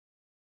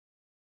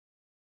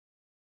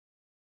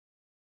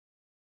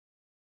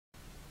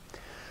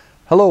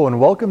Hello and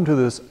welcome to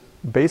this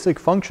basic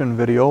function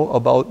video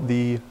about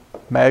the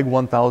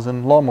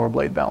MAG-1000 Lawnmower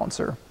Blade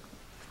Balancer.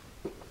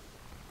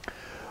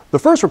 The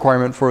first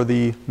requirement for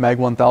the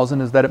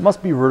MAG-1000 is that it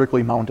must be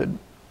vertically mounted.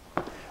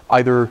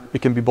 Either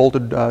it can be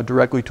bolted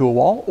directly to a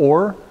wall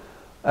or,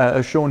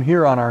 as shown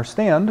here on our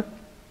stand,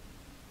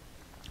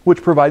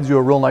 which provides you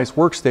a real nice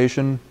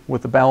workstation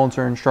with the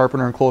balancer and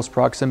sharpener in close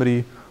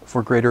proximity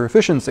for greater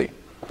efficiency.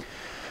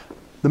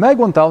 The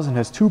MAG-1000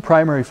 has two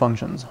primary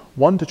functions.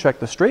 One to check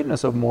the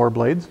straightness of mower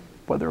blades,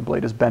 whether a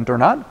blade is bent or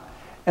not,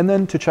 and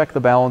then to check the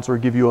balance or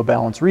give you a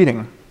balance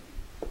reading.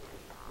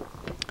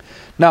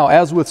 Now,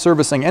 as with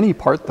servicing any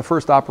part, the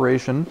first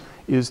operation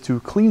is to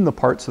clean the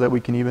part so that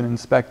we can even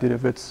inspect it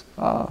if it's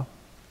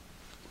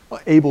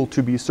able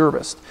to be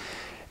serviced.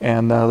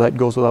 And that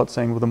goes without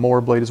saying with a mower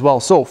blade as well.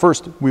 So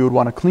first, we would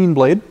want a clean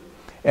blade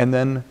and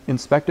then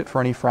inspect it for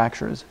any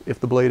fractures.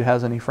 If the blade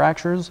has any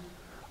fractures,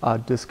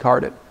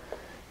 discard it.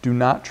 Do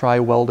not try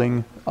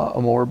welding a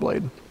mower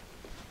blade.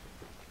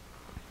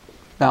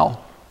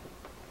 Now,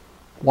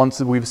 once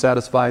we've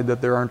satisfied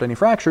that there aren't any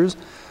fractures,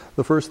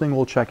 the first thing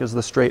we'll check is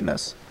the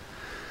straightness.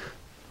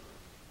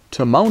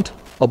 To mount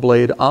a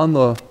blade on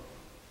the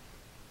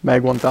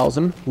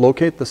MAG-1000,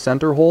 locate the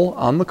center hole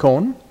on the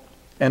cone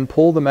and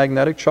pull the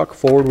magnetic chuck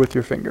forward with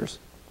your fingers.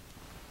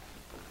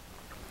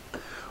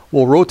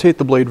 We'll rotate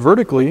the blade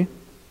vertically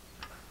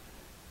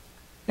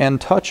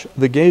and touch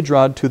the gauge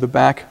rod to the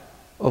back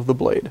of the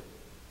blade.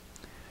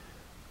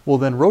 We'll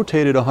then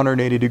rotate it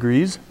 180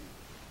 degrees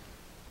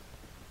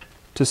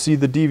to see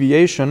the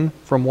deviation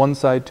from one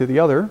side to the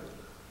other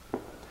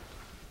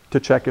to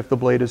check if the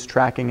blade is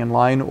tracking in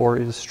line or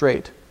is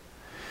straight.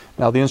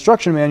 Now, the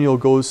instruction manual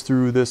goes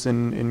through this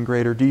in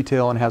greater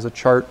detail and has a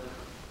chart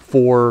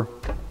for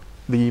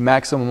the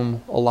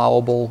maximum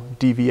allowable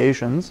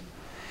deviations,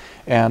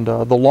 and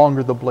the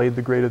longer the blade,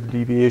 the greater the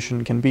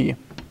deviation can be.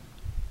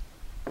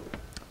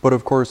 But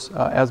of course,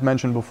 as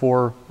mentioned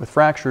before with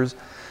fractures,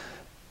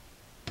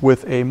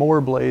 with a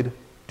mower blade,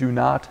 do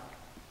not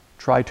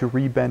try to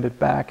rebend it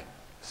back.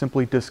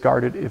 Simply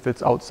discard it if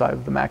it's outside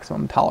of the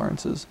maximum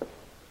tolerances.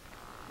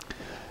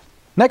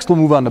 Next, we'll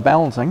move on to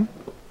balancing,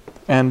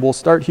 and we'll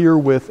start here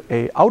with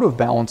a out of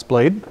balance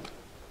blade.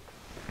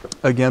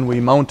 Again, we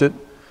mount it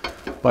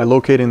by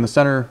locating the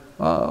center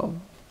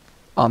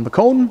on the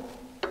cone,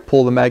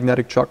 pull the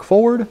magnetic chuck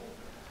forward,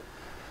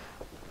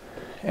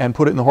 and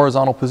put it in the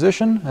horizontal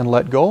position and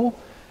let go.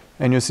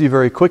 And you'll see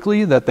very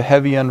quickly that the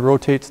heavy end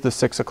rotates to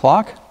 6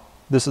 o'clock.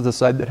 This is the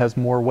side that has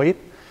more weight.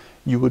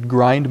 You would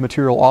grind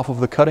material off of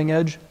the cutting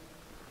edge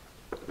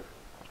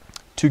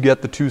to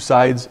get the two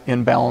sides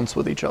in balance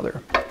with each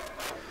other.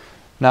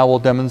 Now we'll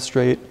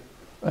demonstrate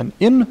an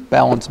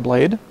in-balance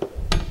blade.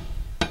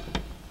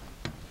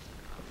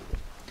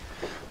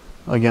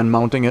 Again,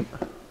 mounting it,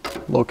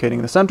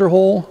 locating the center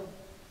hole,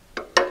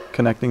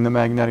 connecting the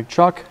magnetic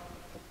chuck,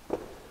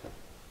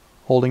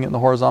 holding it in the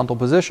horizontal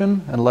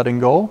position and letting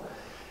go.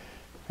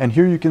 And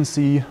here you can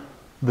see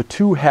the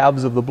two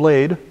halves of the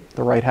blade,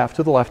 the right half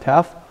to the left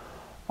half,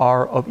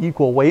 are of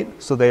equal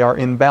weight, so they are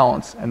in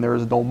balance, and there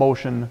is no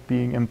motion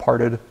being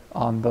imparted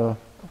on the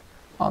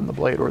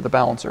blade or the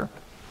balancer.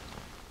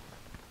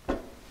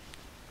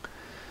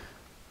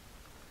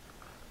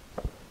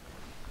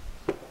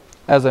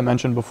 As I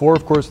mentioned before,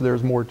 of course,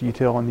 there's more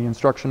detail in the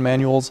instruction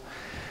manuals,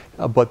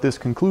 but this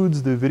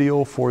concludes the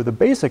video for the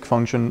basic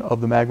function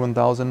of the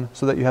MAG-1000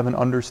 so that you have an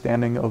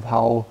understanding of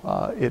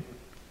how it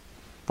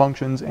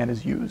functions and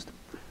is used.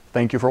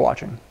 Thank you for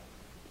watching.